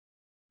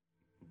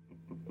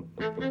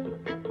Hello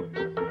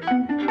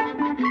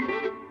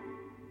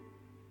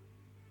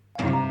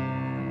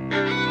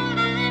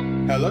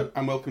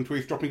and welcome to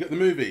Eavesdropping at the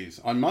Movies.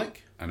 I'm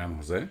Mike. And I'm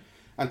José.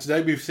 And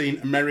today we've seen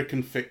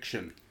American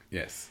Fiction.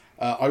 Yes.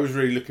 I was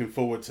really looking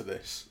forward to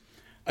this.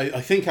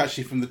 I think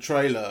actually from the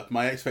trailer,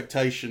 my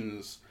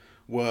expectations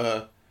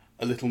were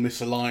a little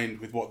misaligned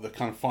with what the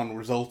kind of final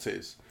result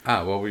is.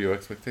 What were your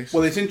expectations?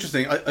 Well, it's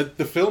interesting.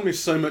 The film is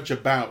so much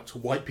about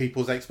white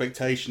people's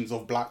expectations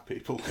of black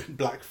people,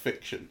 black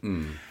fiction.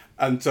 Mm.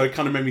 And so it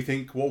kind of made me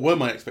think, what were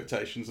my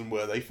expectations and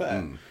were they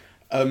fair?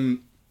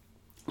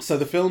 So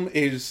the film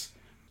is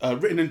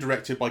written and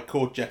directed by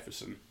Cord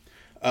Jefferson,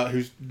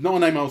 who's not a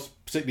name I was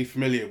particularly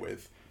familiar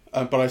with,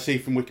 but I see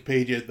from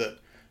Wikipedia that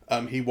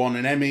he won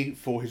an Emmy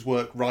for his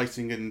work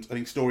writing and I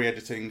think story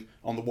editing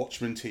on the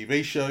Watchmen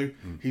TV show.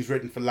 He's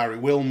written for Larry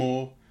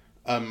Wilmore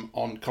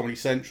on Comedy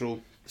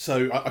Central.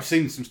 So I've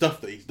seen some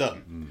stuff that he's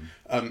done.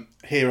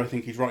 Here I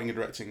think he's writing and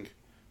directing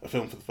a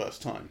film for the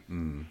first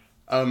time.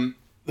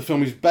 The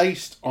film is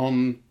based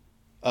on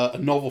a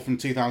novel from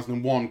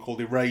 2001 called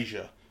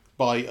Erasure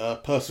by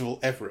Percival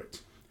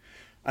Everett.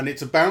 And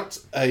it's about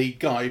a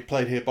guy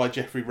played here by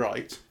Jeffrey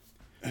Wright,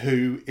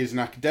 who is an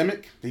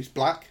academic. He's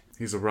black.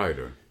 He's a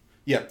writer.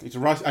 Yeah, he's a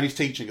writer, and he's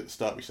teaching at the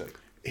start, we say.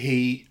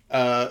 He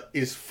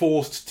is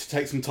forced to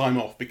take some time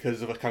off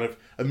because of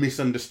a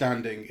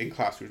misunderstanding in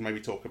class, which maybe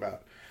talk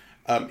about.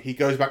 He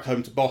goes back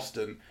home to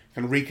Boston,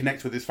 kind of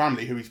reconnects with his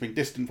family, who he's been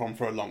distant from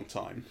for a long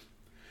time.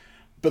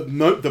 But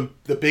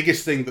the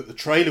biggest thing that the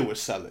trailer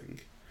was selling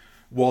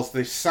was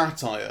this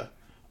satire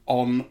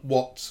on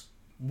what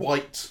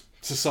white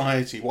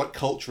society, white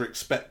culture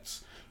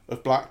expects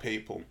of black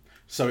people.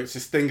 So it's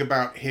this thing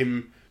about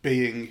him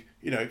being,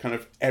 kind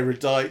of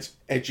erudite,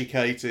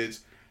 educated,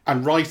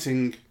 and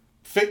writing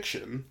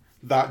fiction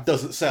that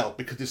doesn't sell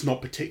because it's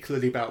not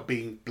particularly about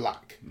being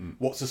black,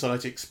 what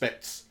society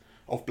expects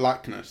of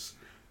blackness.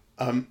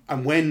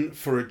 And when,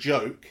 for a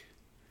joke,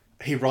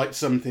 he writes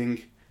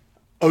something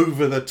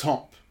over the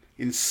top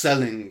in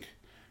selling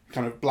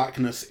kind of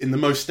blackness in the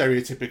most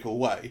stereotypical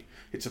way,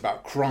 it's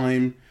about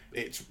crime,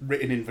 it's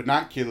written in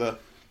vernacular,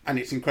 and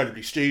it's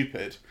incredibly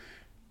stupid,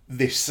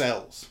 this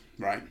sells,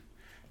 right?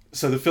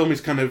 So the film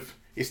is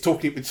it's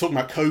talking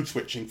about code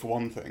switching for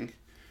one thing.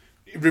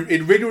 It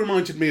really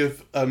reminded me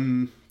of,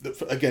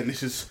 again,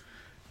 this is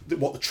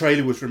what the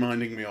trailer was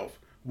reminding me of,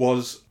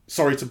 was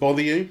Sorry to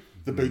Bother You,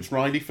 the Boots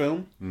Riley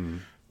film,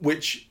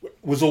 which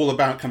was all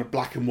about kind of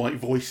black and white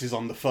voices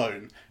on the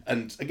phone.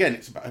 And again,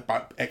 it's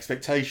about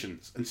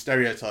expectations and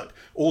stereotype.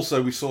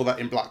 Also, we saw that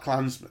in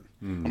BlacKkKlansman.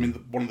 I mean,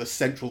 one of the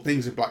central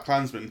things in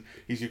BlacKkKlansman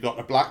is you've got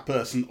a black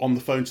person on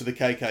the phone to the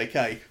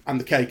KKK, and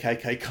the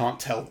KKK can't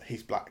tell that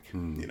he's black,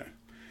 And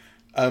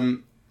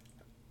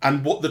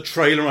what the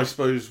trailer, I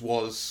suppose,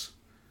 was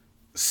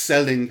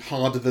selling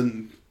harder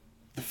than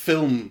the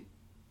film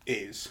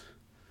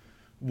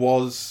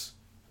was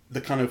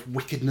the kind of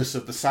wickedness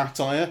of the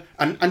satire,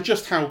 and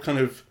just how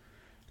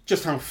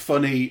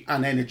funny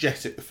and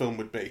energetic the film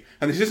would be.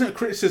 And this isn't a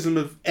criticism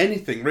of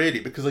anything, really,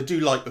 because I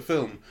do like the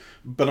film,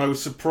 but I was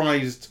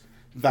surprised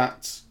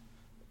that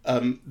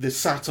the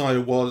satire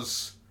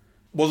was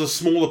a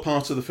smaller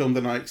part of the film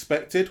than I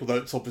expected, although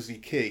it's obviously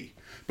key.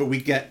 But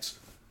we get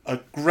a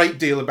great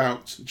deal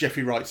about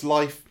Jeffrey Wright's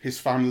life, his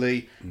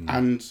family,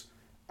 and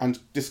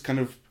this kind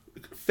of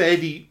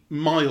fairly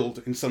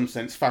mild, in some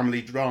sense,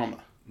 family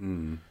drama.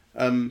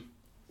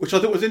 Which I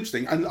thought was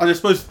interesting. And I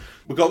suppose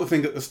we got the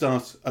thing at the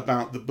start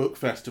about the book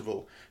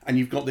festival, and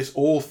you've got this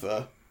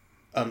author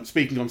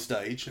speaking on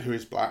stage who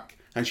is black,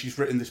 and she's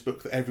written this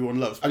book that everyone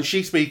loves. And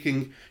she's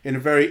speaking in a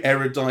very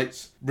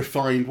erudite,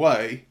 refined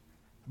way,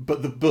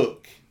 but the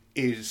book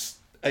is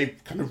a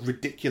kind of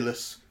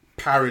ridiculous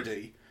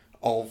parody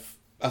of,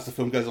 as the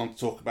film goes on to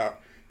talk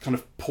about, kind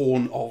of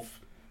porn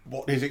of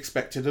what is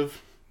expected of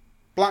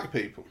black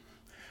people.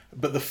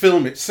 But the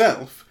film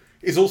itself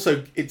is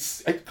also,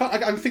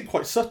 I think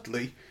quite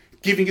subtly,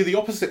 giving you the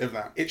opposite of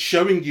that. It's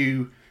showing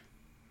you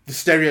the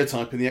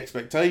stereotype and the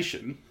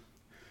expectation,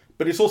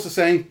 but it's also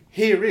saying,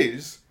 here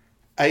is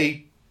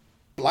a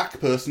black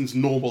person's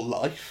normal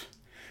life,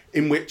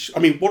 in which, I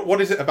mean,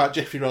 what is it about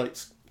Jeffrey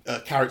Wright's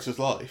character's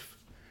life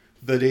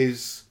that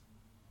is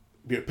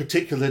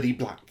particularly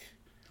black?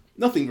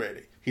 Nothing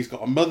really. He's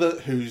got a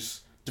mother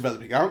who's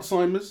developing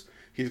Alzheimer's,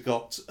 he's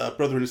got a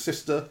brother and a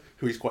sister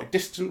who he's quite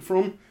distant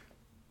from.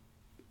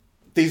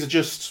 These are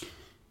just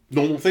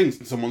normal things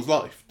in someone's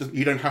life.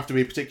 You don't have to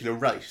be a particular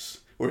race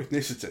or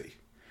ethnicity.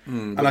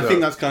 And I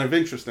think that's kind of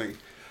interesting.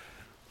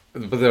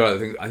 But I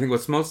think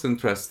what's most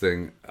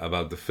interesting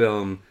about the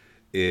film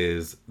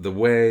is the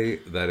way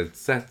that it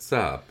sets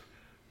up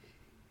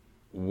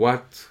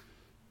what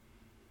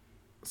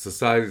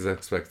society's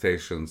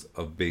expectations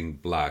of being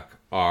black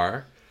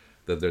are,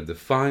 that they're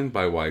defined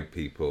by white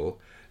people,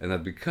 and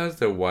that because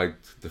they're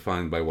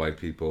defined by white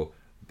people,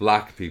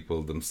 black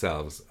people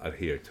themselves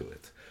adhere to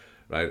it.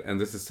 Right?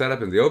 And this is set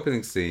up in the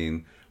opening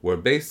scene where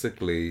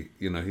basically,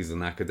 he's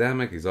an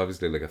academic, he's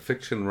obviously like a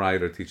fiction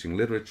writer teaching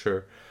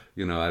literature,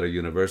 at a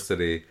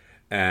university,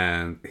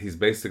 and he's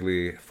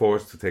basically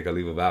forced to take a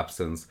leave of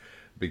absence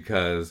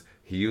because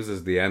he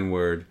uses the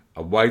N-word.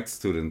 A white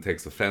student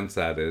takes offense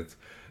at it,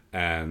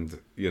 and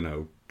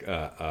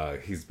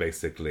he's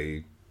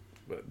basically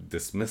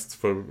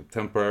dismissed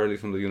temporarily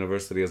from the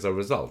university as a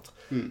result,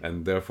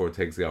 and therefore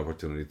takes the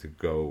opportunity to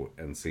go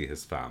and see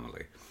his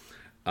family.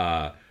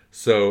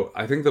 So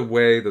I think the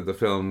way that the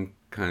film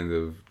kind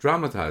of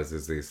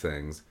dramatizes these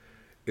things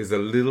is a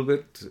little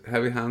bit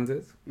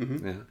heavy-handed.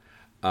 Yeah.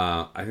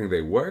 I think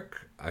they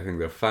work. I think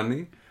they're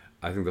funny.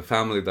 I think the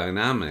family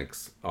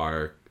dynamics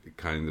are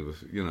kind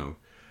of,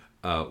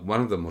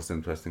 one of the most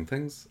interesting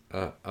things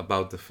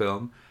about the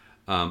film.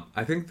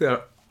 I think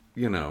the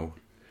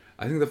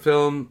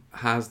film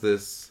has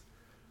this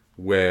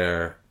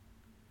where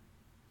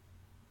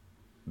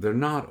they're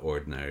not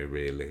ordinary,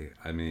 really.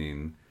 I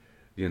mean,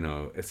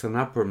 it's an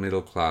upper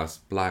middle class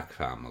black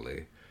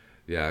family.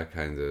 Yeah,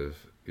 kind of,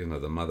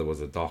 the mother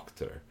was a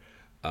doctor.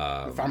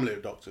 A family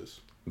of doctors.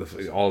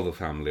 All the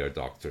family are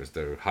doctors.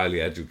 They're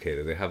highly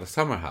educated. They have a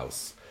summer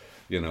house,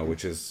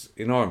 which is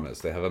enormous.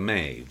 They have a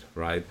maid,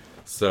 right?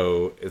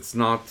 So it's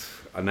not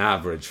an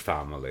average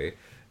family.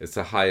 It's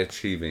a high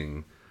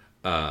achieving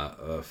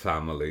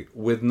family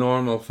with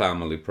normal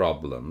family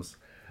problems.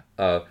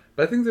 But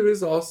I think there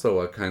is also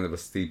a kind of a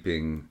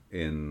steeping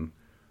in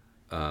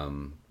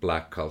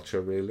black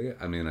culture, really.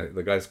 I mean,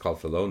 the guy's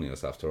called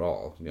Thelonius after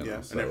all. So,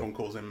 and everyone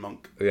calls him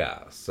Monk.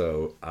 Yeah,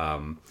 so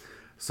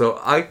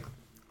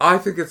I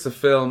think it's a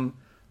film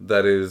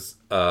that is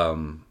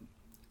that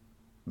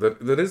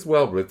is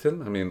well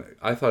written. I mean,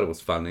 I thought it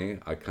was funny.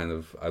 I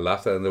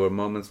laughed at it, and there were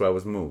moments where I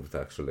was moved,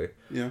 actually.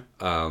 Yeah.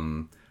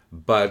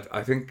 But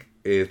I think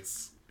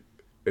it's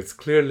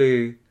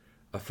clearly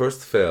a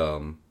first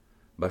film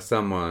by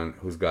someone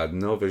who's got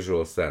no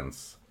visual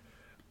sense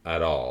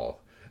at all.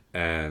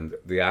 And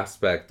the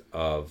aspect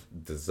of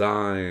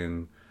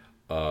design,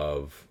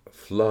 of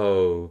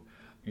flow,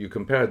 you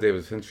compare a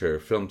David Fincher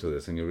film to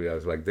this and you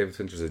realize, like, David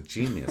Fincher's a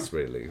genius,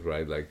 really,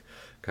 right? Like,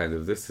 kind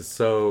of, this is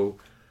so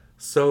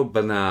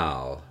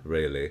banal,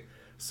 really.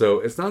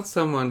 So it's not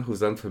someone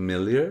who's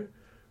unfamiliar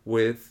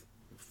with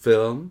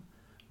film,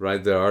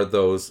 right? There are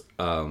those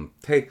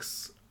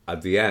takes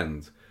at the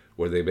end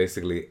where they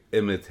basically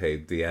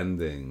imitate the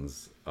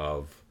endings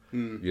of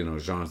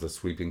genres, the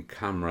sweeping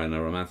camera in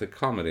a romantic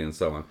comedy and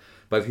so on.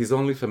 But he's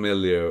only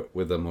familiar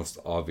with the most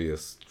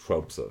obvious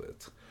tropes of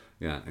it,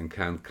 and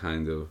can't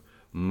kind of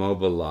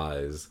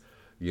mobilize,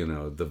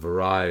 the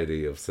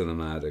variety of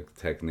cinematic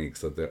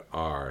techniques that there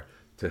are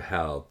to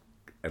help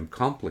and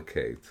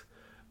complicate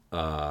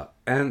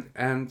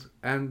and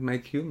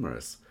make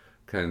humorous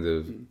kind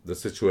of the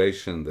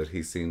situation that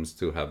he seems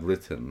to have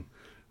written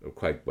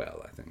quite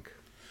well, I think.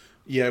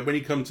 Yeah, when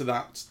you come to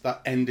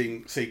that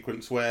ending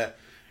sequence where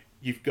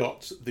you've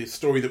got the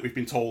story that we've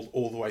been told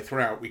all the way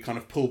throughout, we kind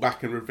of pull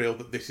back and reveal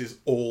that this is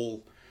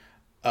all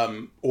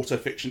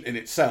autofiction in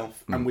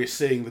itself, and we're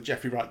seeing the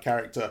Jeffrey Wright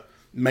character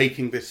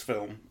making this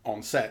film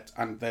on set,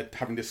 and they're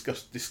having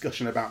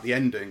discussion about the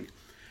ending.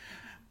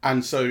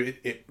 And so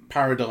it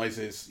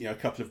parodises, a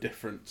couple of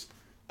different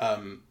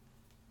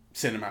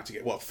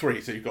cinematic, three.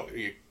 So you've got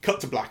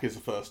Cut to Black is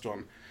the first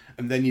one,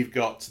 and then you've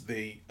got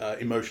the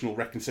emotional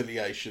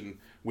reconciliation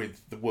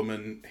with the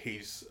woman.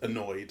 He's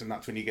annoyed, and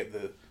that's when you get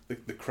the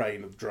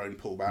crane of the drone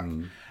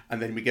pullback,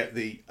 and then we get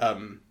the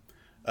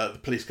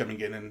police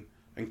coming in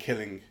and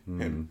killing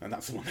him, and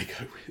that's the one they go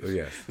with. Oh,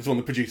 yes. That's the one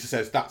the producer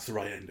says that's the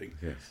right ending.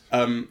 Yes.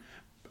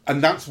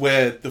 And that's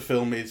where the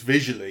film is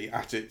visually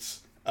at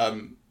its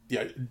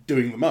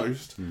doing the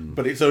most,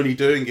 but it's only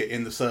doing it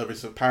in the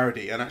service of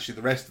parody, and actually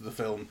the rest of the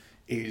film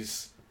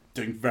is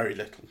doing very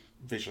little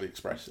visually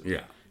expressive.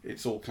 Yeah.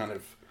 It's all kind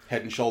of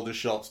head and shoulders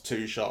shots,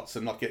 two shots,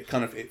 and like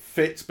it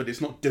fits, but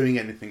it's not doing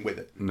anything with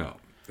it. No,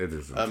 it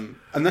isn't.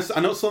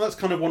 And also that's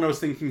kind of what I was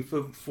thinking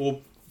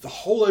for the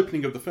whole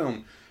opening of the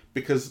film,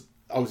 because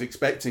I was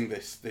expecting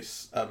this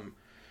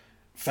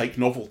fake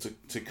novel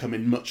to come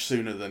in much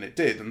sooner than it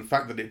did, and the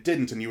fact that it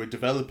didn't, and you were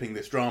developing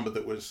this drama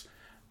that was,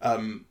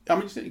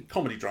 it's a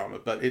comedy drama,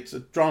 but it's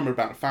a drama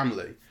about a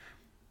family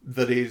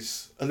that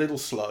is a little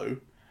slow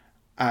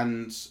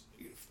and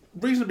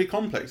reasonably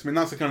complex. I mean,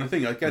 that's the kind of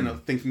thing, again,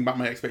 thinking about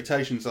my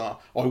expectations I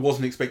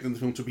wasn't expecting the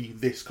film to be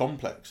this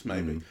complex,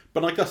 maybe.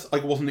 But I guess I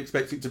wasn't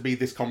expecting it to be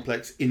this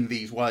complex in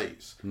these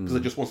ways, because I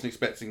just wasn't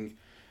expecting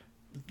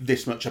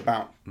this much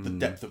about the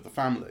depth of the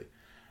family.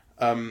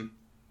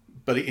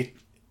 But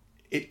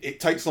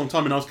it takes a long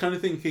time, and I was kind of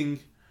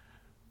thinking,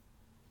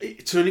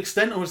 to an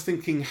extent, I was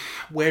thinking,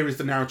 where is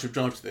the narrative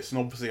drive to this?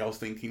 And obviously I was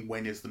thinking,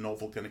 when is the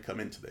novel going to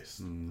come into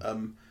this?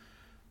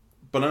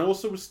 But I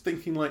also was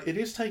thinking, like, it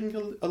is taking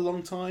a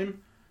long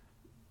time.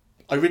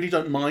 I really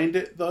don't mind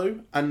it,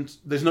 though, and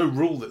there's no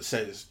rule that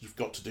says you've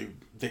got to do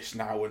this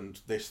now and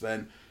this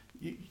then.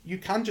 You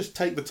can just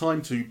take the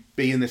time to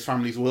be in this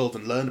family's world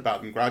and learn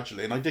about them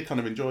gradually, and I did kind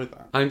of enjoy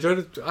that. I enjoyed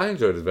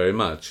it very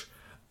much,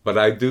 but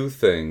I do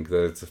think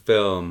that it's a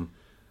film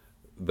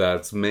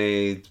that's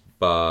made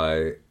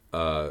by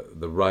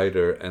the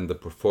writer and the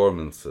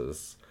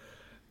performances,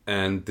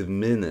 and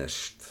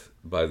diminished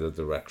by the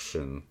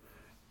direction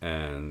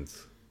and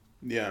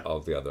all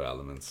the other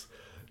elements.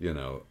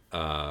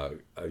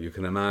 You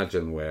can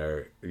imagine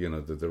where,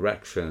 the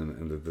direction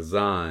and the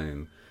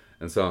design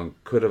and so on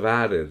could have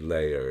added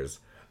layers,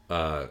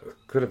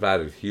 could have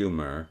added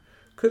humor.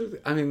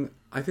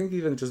 I think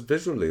even just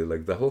visually,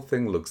 like the whole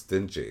thing looks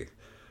dingy.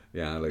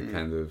 Yeah, like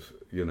kind of,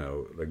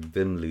 like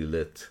dimly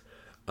lit.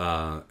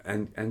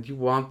 And you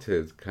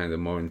wanted kind of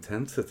more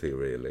intensity,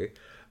 really.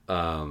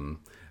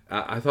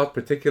 I thought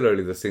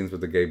particularly the scenes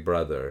with the gay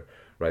brother,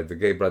 right? The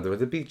gay brother with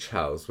the beach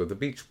house, with the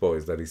beach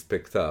boys that he's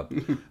picked up.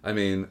 I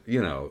mean,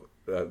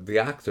 the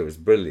actor is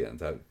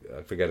brilliant. I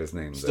forget his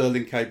name.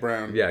 Sterling K.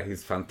 Brown. Yeah,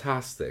 he's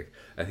fantastic.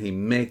 And he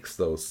makes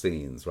those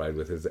scenes, right,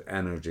 with his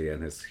energy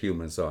and his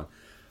humor and so on.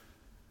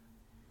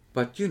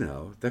 But,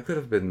 that could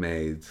have been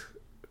made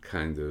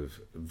kind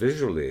of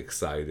visually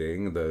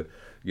exciting. It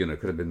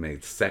could have been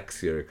made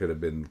sexier. It could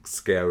have been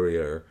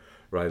scarier,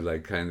 right?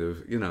 Like kind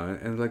of,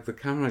 and like the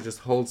camera just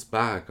holds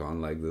back on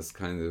like this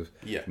kind of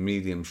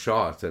medium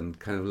shot and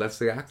kind of lets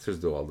the actors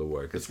do all the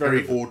work. It's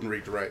very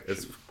ordinary direction.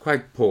 It's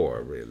quite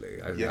poor,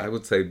 really. I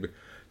would say,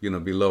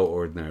 below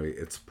ordinary,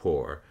 it's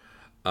poor.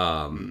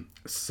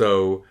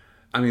 So,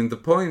 the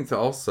point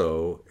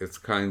also,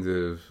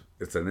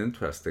 it's an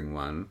interesting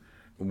one,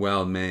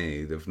 well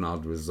made, if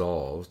not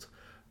resolved,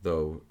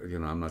 though,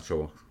 I'm not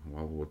sure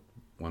what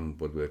one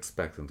would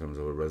expect in terms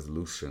of a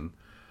resolution.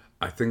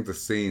 I think the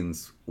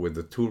scenes with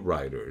the two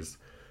writers,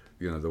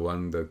 the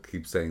one that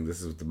keeps saying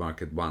this is what the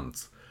market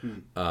wants,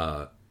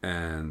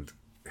 and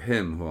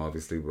him who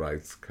obviously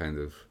writes kind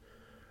of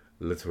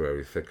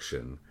literary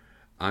fiction,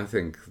 I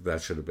think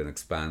that should have been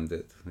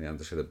expanded. Yeah,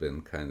 there should have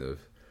been kind of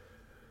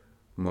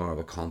more of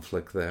a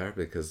conflict there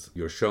because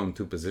you're shown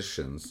two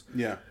positions,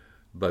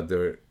 but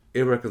they're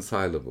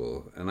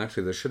irreconcilable, and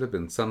actually there should have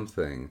been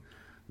something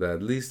that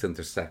at least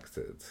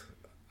intersected,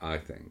 I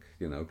think,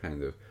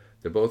 kind of.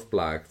 They're both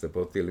black, they're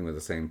both dealing with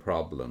the same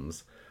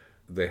problems.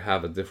 They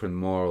have a different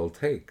moral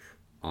take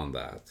on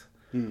that,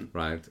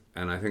 right?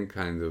 And I think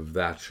kind of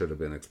that should have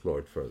been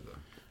explored further.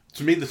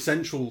 To me, the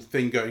central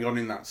thing going on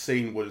in that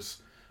scene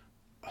was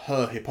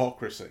her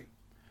hypocrisy.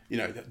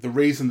 The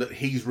reason that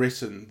he's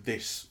written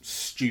this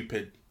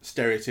stupid,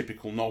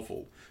 stereotypical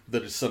novel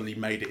that has suddenly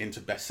made it into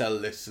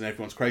bestseller lists and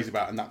everyone's crazy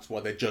about, and that's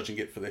why they're judging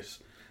it for this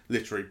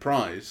literary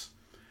prize.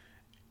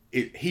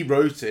 He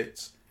wrote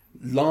it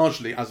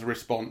largely as a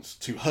response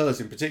to hers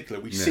in particular.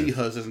 We see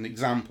hers as an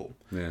example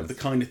of the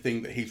kind of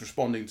thing that he's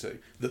responding to,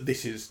 that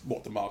this is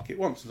what the market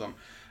wants and so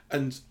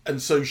on.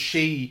 And so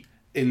she,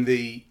 in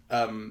the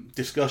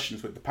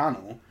discussions with the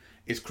panel,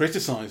 is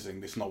criticising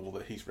this novel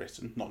that he's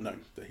written, not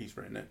knowing that he's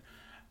written it,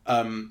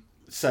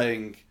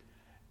 saying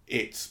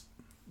it's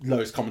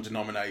lowest common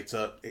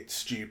denominator, it's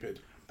stupid.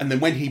 And then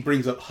when he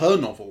brings up her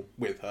novel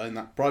with her in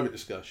that private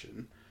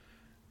discussion,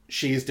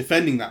 she is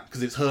defending that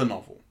because it's her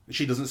novel.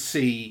 She doesn't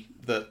see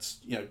that,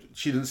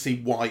 she doesn't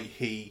see why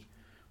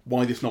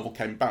this novel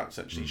came about,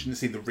 essentially. She didn't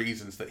see the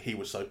reasons that he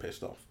was so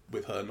pissed off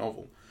with her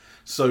novel.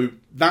 So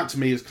that to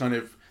me is kind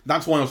of,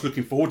 that's why I was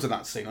looking forward to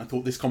that scene. I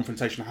thought this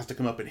confrontation has to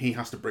come up and he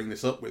has to bring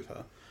this up with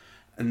her.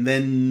 And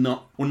then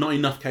not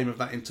enough came of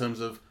that in terms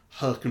of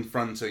her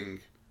confronting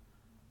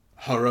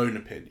her own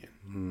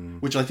opinion,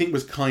 which I think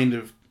was kind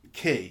of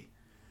key.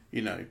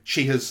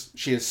 She has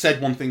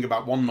said one thing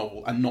about one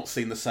novel and not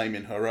seen the same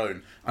in her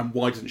own. And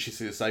why doesn't she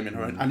see the same in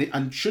her own?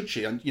 And should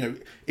she? And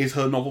is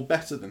her novel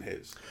better than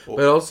his?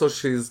 But also,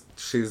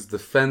 she's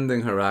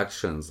defending her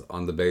actions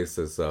on the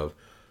basis of,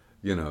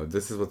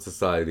 this is what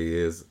society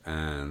is,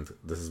 and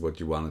this is what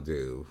you want to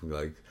do.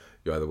 Like,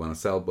 you either want to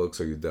sell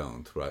books or you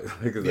don't, right?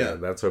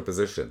 That's her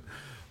position,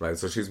 right?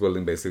 So she's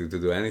willing basically to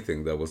do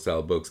anything that will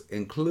sell books,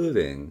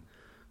 including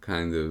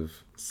kind of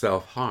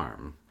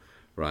self-harm.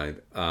 Right,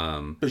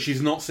 but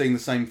she's not seeing the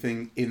same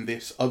thing in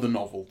this other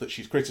novel that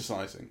she's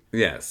criticising.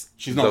 Yes,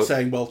 she's not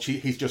saying, "Well,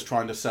 he's just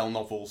trying to sell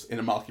novels in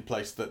a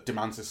marketplace that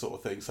demands this sort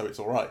of thing, so it's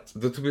all right."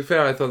 To be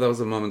fair, I thought that was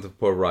a moment of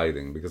poor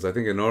writing because I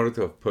think in order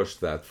to have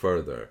pushed that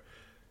further,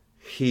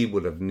 he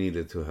would have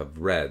needed to have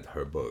read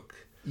her book.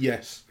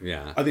 Yes,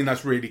 yeah, I think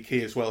that's really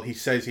key as well. He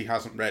says he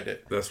hasn't read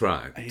it. That's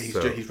right.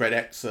 He's read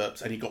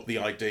excerpts and he got the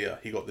idea,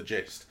 he got the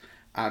gist,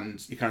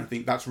 and you kind of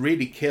think that's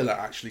really killer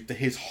actually to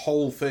his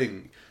whole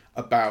thing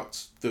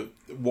about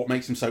what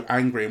makes him so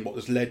angry and what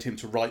has led him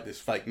to write this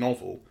fake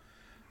novel.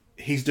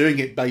 He's doing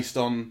it based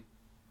on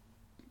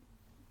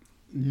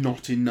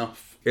not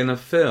enough. In a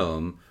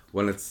film,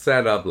 when it's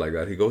set up like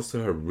that, he goes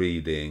to her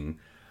reading,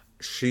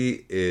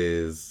 she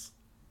is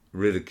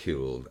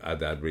ridiculed at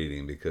that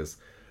reading because,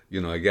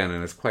 again,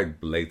 and it's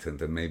quite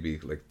blatant and maybe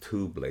like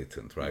too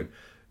blatant, right?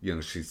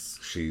 She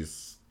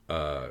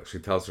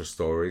tells her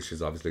story.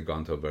 She's obviously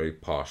gone to a very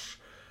posh,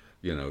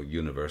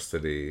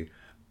 university,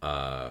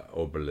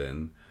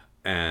 Oberlin,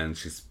 and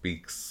she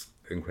speaks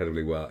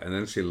incredibly well, and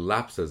then she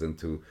lapses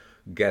into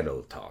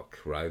ghetto talk,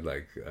 right?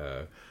 Like,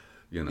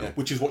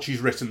 which is what she's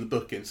written the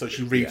book in. So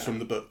she reads from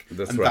the book,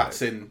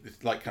 that's in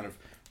like kind of,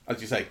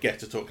 as you say,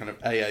 ghetto talk, kind of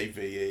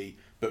AAVE,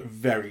 but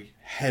very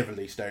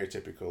heavily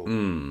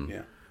stereotypical.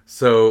 Yeah.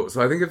 So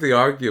I think if the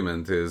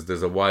argument is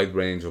there's a wide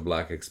range of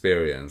black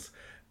experience,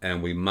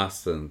 and we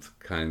mustn't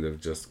kind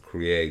of just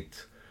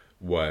create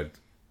what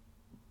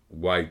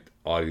white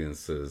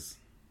audiences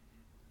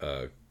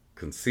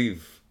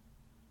conceive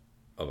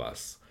of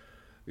us,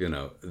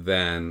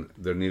 then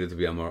there needed to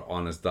be a more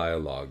honest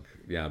dialogue,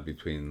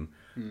 between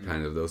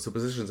kind of those two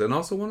positions. And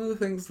also one of the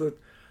things that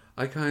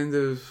I kind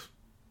of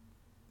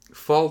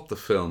fault the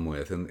film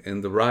with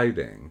in the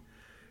writing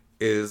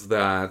is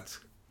that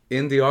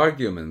in the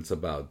arguments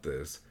about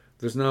this,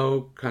 there's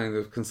no kind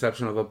of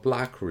conception of a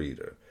black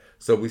reader.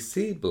 So we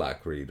see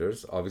black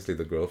readers. Obviously,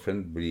 the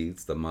girlfriend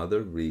reads, the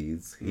mother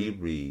reads, he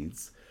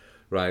reads,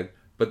 right?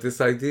 But this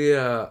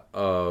idea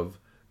of,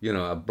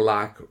 a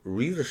black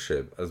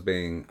readership as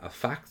being a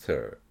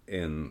factor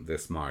in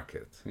this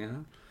market,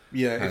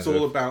 Yeah, it's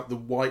all about the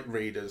white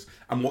readers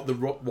and what the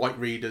white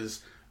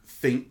readers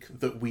think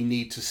that we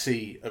need to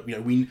see.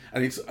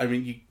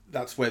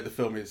 That's where the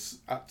film is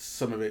at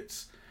some of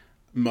its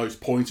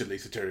most pointedly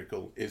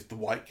satirical, is the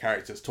white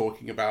characters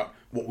talking about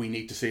what we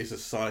need to see as a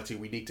society.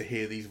 We need to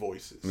hear these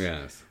voices.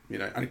 Yes.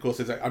 And of course,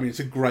 it's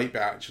a great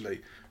bit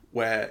actually,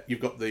 where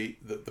you've got the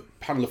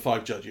panel of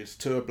 5 judges,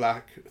 2 are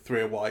black,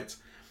 3 are white,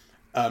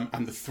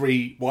 and the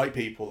 3 white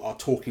people are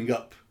talking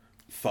up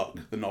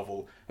Fuck, the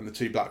novel, and the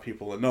 2 black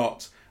people are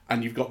not.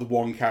 And you've got the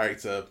one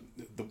character,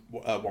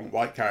 one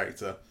white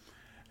character,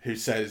 who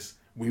says,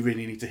 we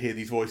really need to hear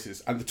these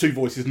voices. And the 2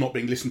 voices not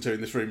being listened to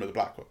in this room are the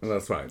black ones.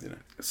 That's right.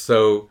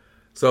 So,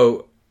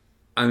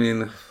 I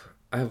mean,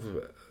 I've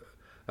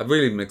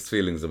really mixed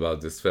feelings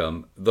about this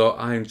film, though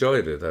I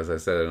enjoyed it, as I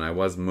said, and I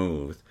was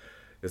moved.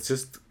 It's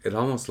just, it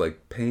almost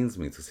like pains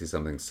me to see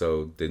something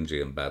so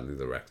dingy and badly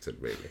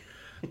directed, really.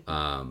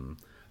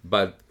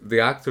 But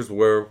the actors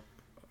were,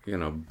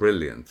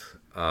 brilliant.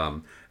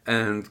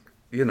 And,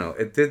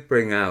 it did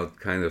bring out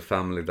kind of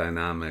family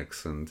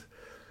dynamics and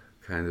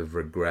kind of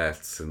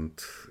regrets and,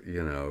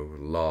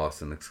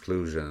 loss and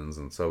exclusions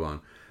and so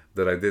on,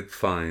 that I did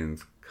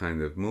find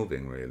kind of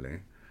moving,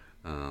 really.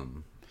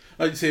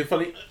 I see.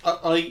 Funny.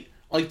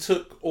 I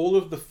took all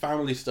of the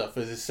family stuff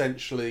as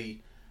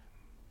essentially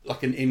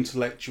like an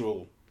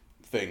intellectual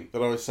thing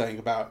that I was saying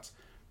about,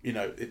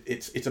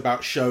 it's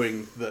about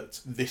showing that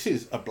this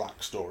is a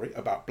black story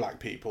about black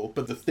people,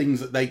 but the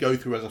things that they go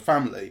through as a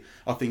family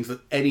are things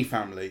that any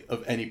family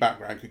of any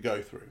background could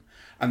go through,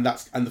 and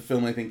the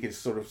film, I think, is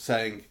sort of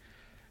saying.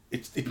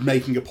 It's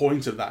making a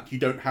point of that. You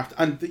don't have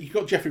to... And you've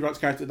got Jeffrey Wright's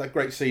character, that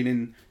great scene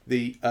in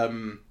the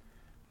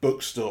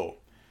bookstore,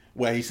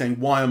 where he's saying,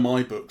 why are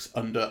my books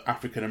under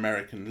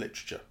African-American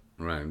literature?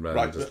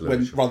 Rather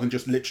than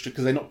just literature,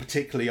 because they're not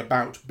particularly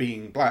about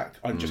being black.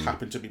 I just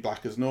happen to be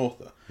black as an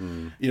author.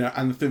 And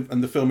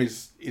the film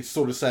is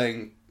sort of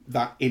saying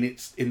that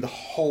in the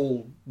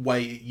whole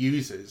way it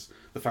uses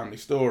the family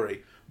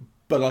story.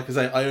 But like I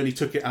say, I only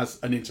took it as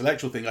an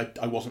intellectual thing.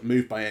 I wasn't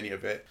moved by any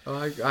of it.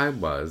 Oh, I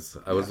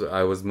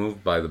was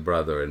moved by the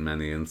brother in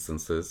many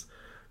instances.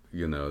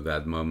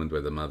 That moment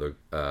where the mother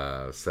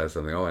says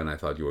something. Oh, and I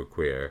thought you were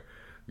queer.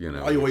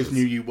 I always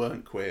knew you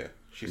weren't queer.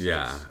 She says.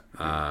 Yeah.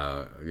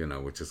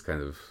 Which is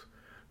kind of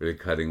really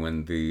cutting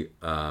when the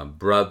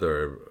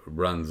brother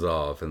runs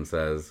off and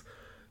says,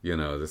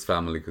 this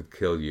family could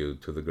kill you,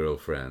 to the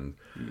girlfriend.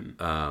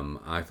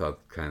 I thought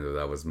kind of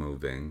that was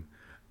moving.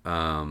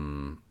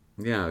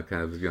 Yeah,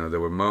 kind of, there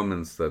were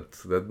moments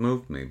that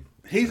moved me.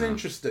 He's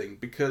interesting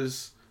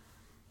because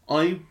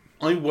I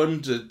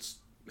wondered...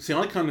 See,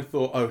 I kind of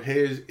thought,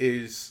 here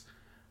is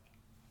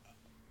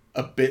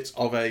a bit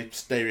of a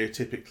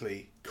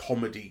stereotypically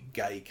comedy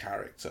gay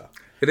character.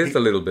 It is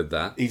a little bit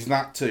that. He's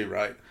that too,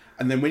 right?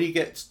 And then when you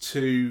get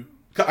to...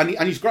 And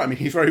he's great. I mean,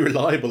 he's very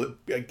reliable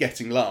at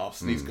getting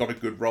laughs, and he's got a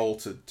good role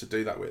to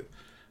do that with.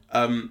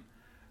 And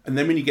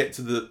then when you get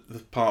to the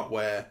part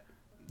where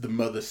the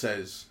mother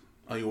says...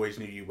 I always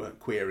knew you weren't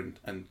queer,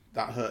 and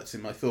that hurts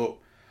him. I thought,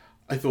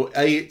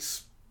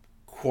 it's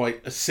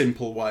quite a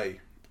simple way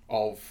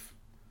of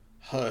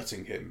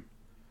hurting him,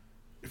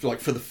 if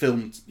like for the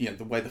film,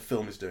 the way the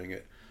film is doing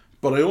it.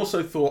 But I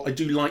also thought I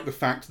do like the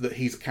fact that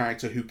he's a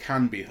character who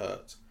can be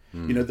hurt.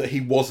 That he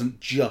wasn't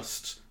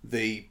just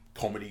the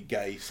comedy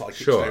gay psychic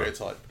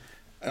stereotype,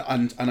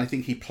 and I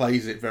think he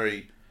plays it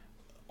very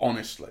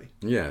honestly.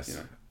 Yes,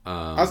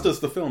 as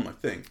does the film, I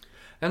think,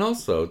 and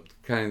also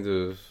kind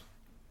of.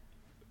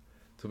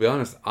 To be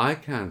honest, I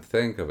can't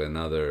think of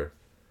another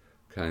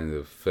kind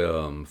of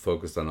film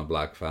focused on a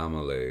black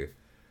family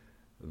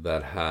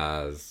that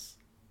has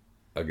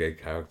a gay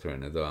character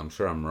in it, though I'm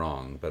sure I'm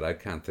wrong, but I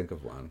can't think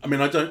of one. I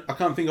mean, I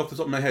can't think off the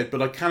top of my head,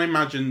 but I can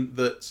imagine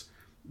that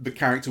the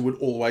character would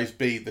always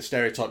be the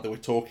stereotype that we're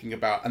talking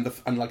about,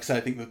 and like I say,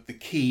 I think that the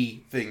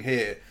key thing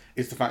here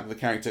is the fact that the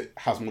character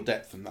has more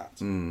depth than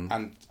that,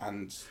 and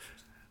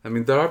I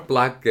mean, there are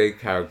black gay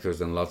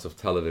characters in lots of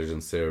television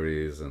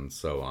series and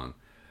so on.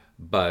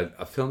 But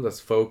a film that's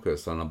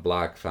focused on a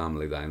black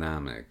family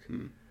dynamic,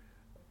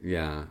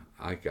 I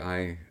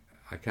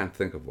can't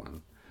think of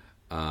one.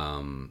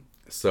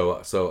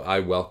 So I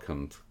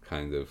welcomed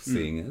kind of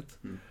seeing it.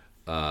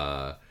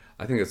 I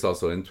think it's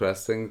also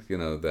interesting,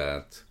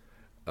 that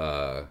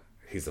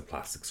he's a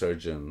plastic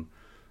surgeon,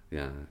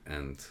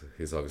 and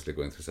he's obviously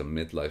going through some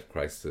midlife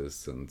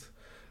crisis, and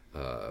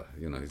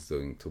he's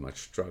doing too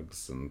much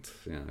drugs, and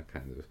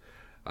kind of.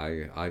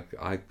 I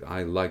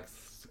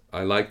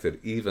liked it,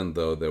 even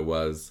though there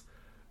was,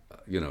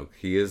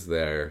 he is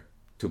there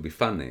to be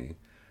funny,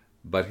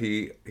 but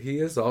he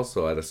is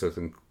also at a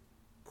certain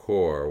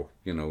core,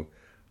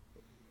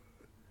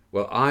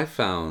 Well, I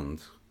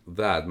found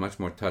that much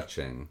more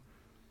touching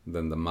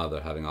than the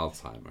mother having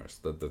Alzheimer's,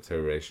 the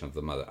deterioration of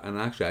the mother. And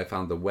actually, I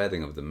found the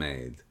wedding of the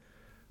maid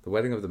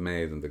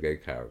and the gay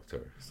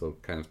character, so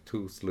kind of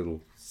two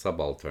little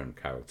subaltern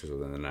characters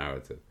within the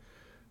narrative,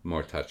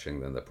 more touching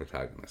than the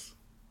protagonist.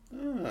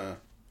 The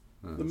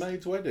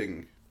maid's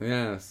wedding.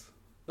 Yes.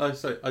 Like I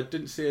say, I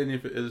didn't see any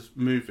of it as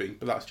moving,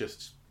 but that's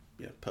just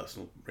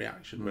personal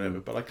reaction, whatever.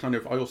 But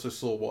I also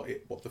saw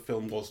what the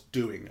film was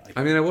doing.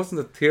 I mean, it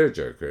wasn't a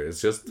tearjerker.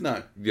 It's just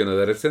that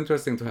it's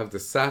interesting to have the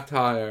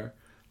satire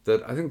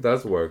that I think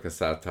does work as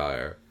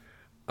satire.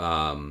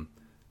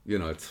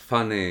 It's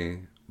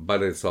funny,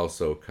 but it's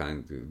also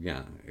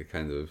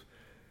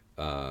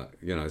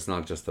it's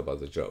not just about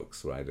the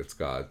jokes, right? It's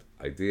got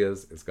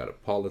ideas, it's got a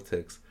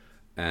politics,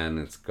 and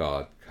it's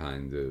got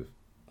kind of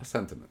a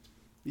sentiment.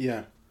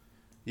 Yeah.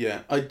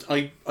 I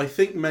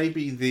think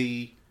maybe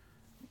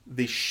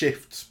the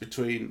shifts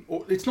between,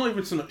 or it's not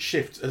even so much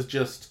shifts as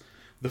just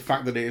the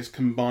fact that it is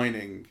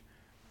combining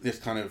this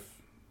kind of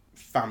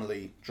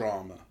family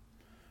drama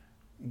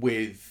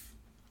with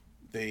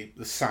the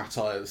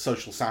satire, the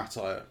social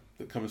satire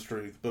that comes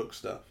through the book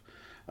stuff.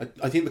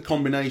 I think the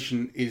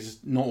combination is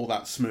not all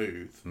that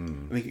smooth.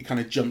 I think it kind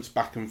of jumps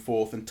back and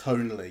forth, and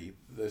tonally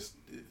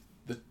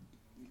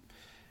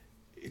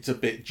it's a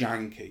bit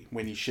janky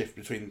when you shift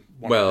between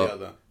one and the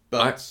other.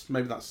 But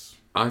maybe that's...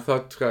 I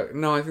thought...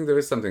 No, I think there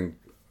is something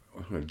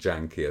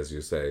janky, as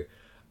you say,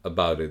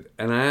 about it.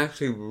 And I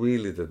actually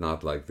really did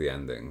not like the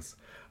endings.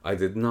 I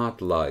did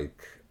not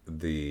like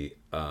the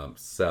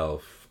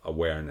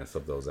self-awareness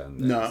of those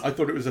endings. No, I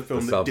thought it was a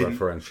film that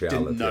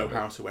didn't know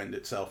how to end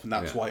itself, and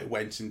that's why it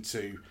went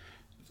into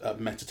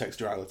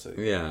metatextuality.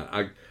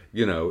 Yeah,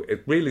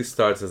 it really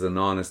starts as an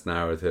honest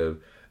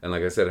narrative, and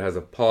like I said, it has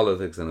a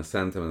politics and a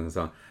sentiment and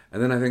so on.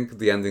 And then I think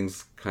the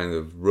endings kind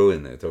of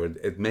ruin it, or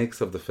it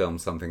makes of the film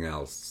something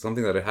else,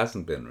 something that it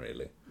hasn't been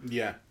really.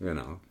 Yeah.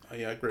 Yeah, I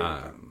agree with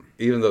that.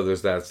 Even though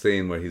there's that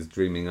scene where he's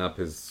dreaming up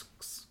his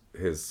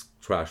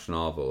trash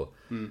novel,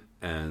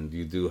 and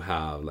you do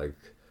have like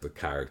the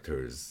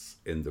characters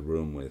in the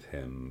room with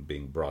him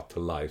being brought to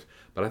life,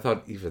 but I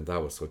thought even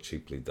that was so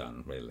cheaply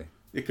done, really.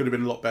 It could have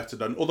been a lot better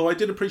done. Although I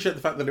did appreciate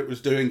the fact that it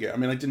was doing it. I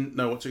mean, I didn't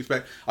know what to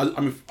expect. I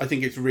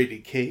think it's really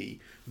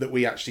key that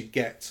we actually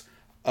get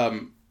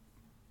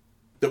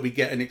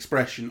an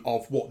expression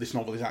of what this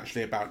novel is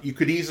actually about. You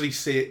could easily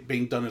see it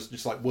being done as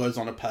just like words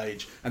on a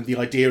page and the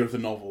idea of the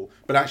novel,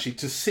 but actually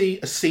to see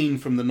a scene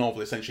from the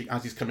novel essentially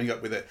as he's coming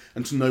up with it,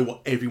 and to know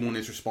what everyone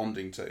is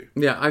responding to.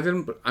 Yeah, I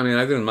didn't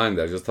mind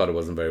that. I just thought it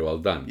wasn't very well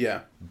done.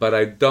 Yeah. But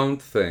I don't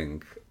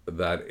think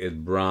that it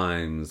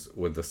rhymes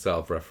with the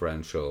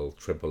self-referential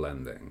triple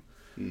ending.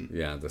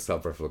 Yeah, the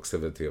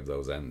self-reflexivity of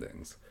those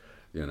endings.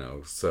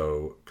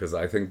 So, because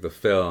I think the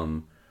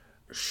film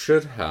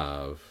should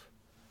have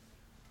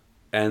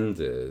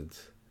ended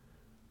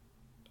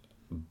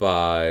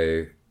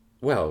by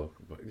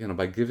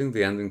giving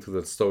the ending to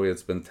the story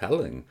it's been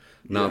telling,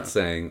 not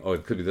saying, oh,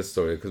 it could be this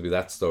story, it could be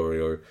that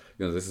story, or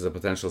this is a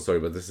potential story,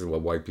 but this is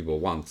what white people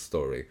want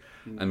story.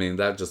 I mean,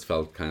 that just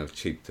felt kind of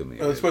cheap to me.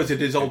 Well, I suppose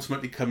it is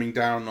ultimately coming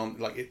down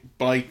on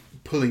by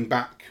pulling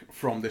back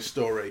from this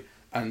story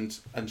and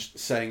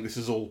saying this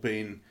has all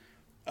been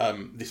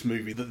this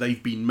movie that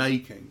they've been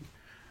making.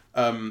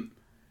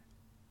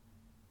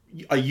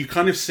 You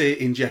kind of see it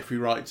in Jeffrey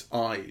Wright's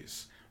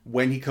eyes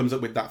when he comes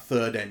up with that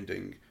third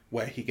ending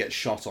where he gets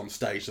shot on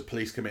stage. The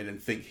police come in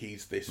and think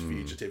he's this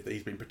fugitive that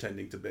he's been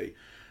pretending to be.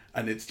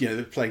 And it's,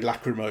 they're playing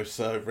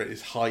Lacrimosa over it.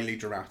 It's highly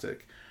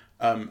dramatic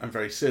and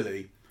very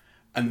silly.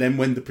 And then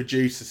when the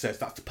producer says,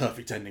 that's the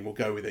perfect ending, we'll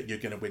go with it, you're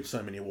going to win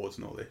so many awards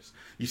and all this.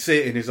 You see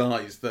it in his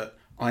eyes that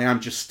I am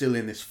just still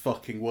in this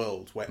fucking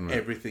world where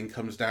everything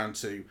comes down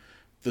to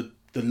the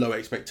low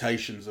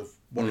expectations of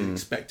what is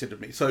expected of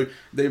me. So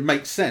it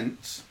makes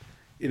sense.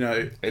 To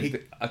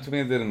me,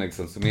 it didn't make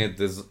sense. To me,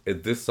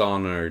 it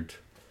dishonored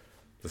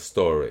the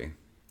story.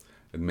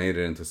 It made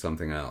it into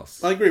something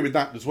else. I agree with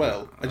that as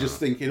well. I just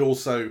think it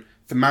also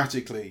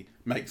thematically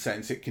makes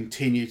sense. It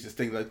continues to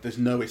think that there's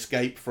no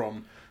escape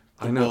from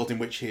the world in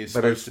which he is.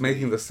 But it's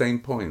making the same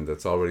point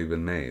that's already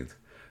been made.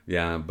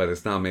 Yeah, but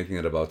it's now making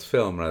it about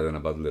film rather than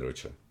about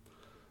literature.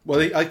 Well,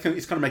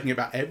 it's kind of making it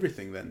about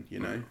everything then,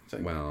 So,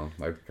 well,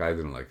 I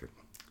didn't like it.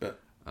 But,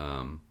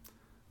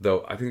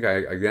 though I think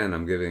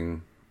I'm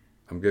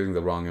giving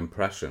the wrong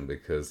impression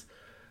because,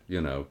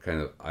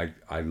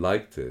 I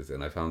liked it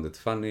and I found it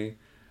funny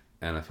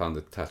and I found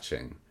it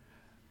touching.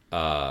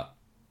 But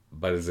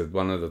is it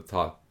one of the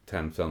top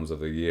 10 films of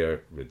the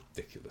year?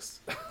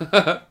 Ridiculous.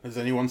 Has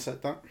anyone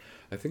said that?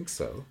 I think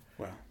so.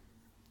 Well,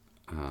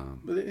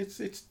 but it's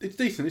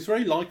decent. It's a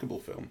very likeable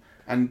film,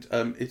 and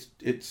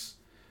it's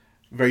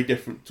very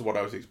different to what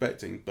I was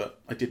expecting.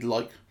 But I did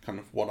like kind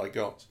of what I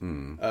got.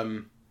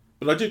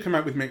 But I do come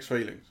out with mixed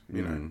feelings,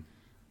 you know.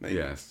 Maybe.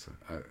 Yes,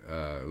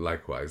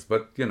 likewise.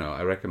 But,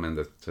 I recommend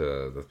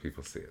that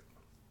people see it.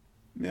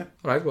 Yeah.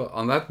 All right, well,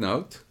 on that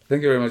note,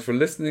 thank you very much for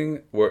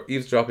listening. We're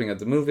eavesdropping at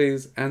the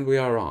movies, and we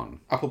are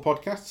on Apple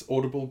Podcasts,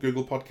 Audible,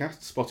 Google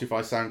Podcasts,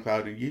 Spotify,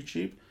 SoundCloud, and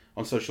YouTube.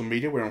 On social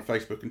media, we're on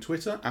Facebook and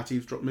Twitter,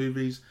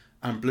 @eavesdropmovies,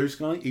 and Blue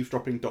Sky,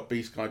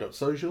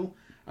 eavesdropping.bsky.social,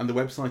 and the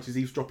website is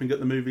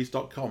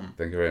eavesdroppingatthemovies.com.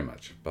 Thank you very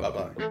much.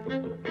 Bye-bye.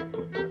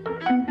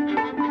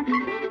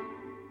 Bye-bye.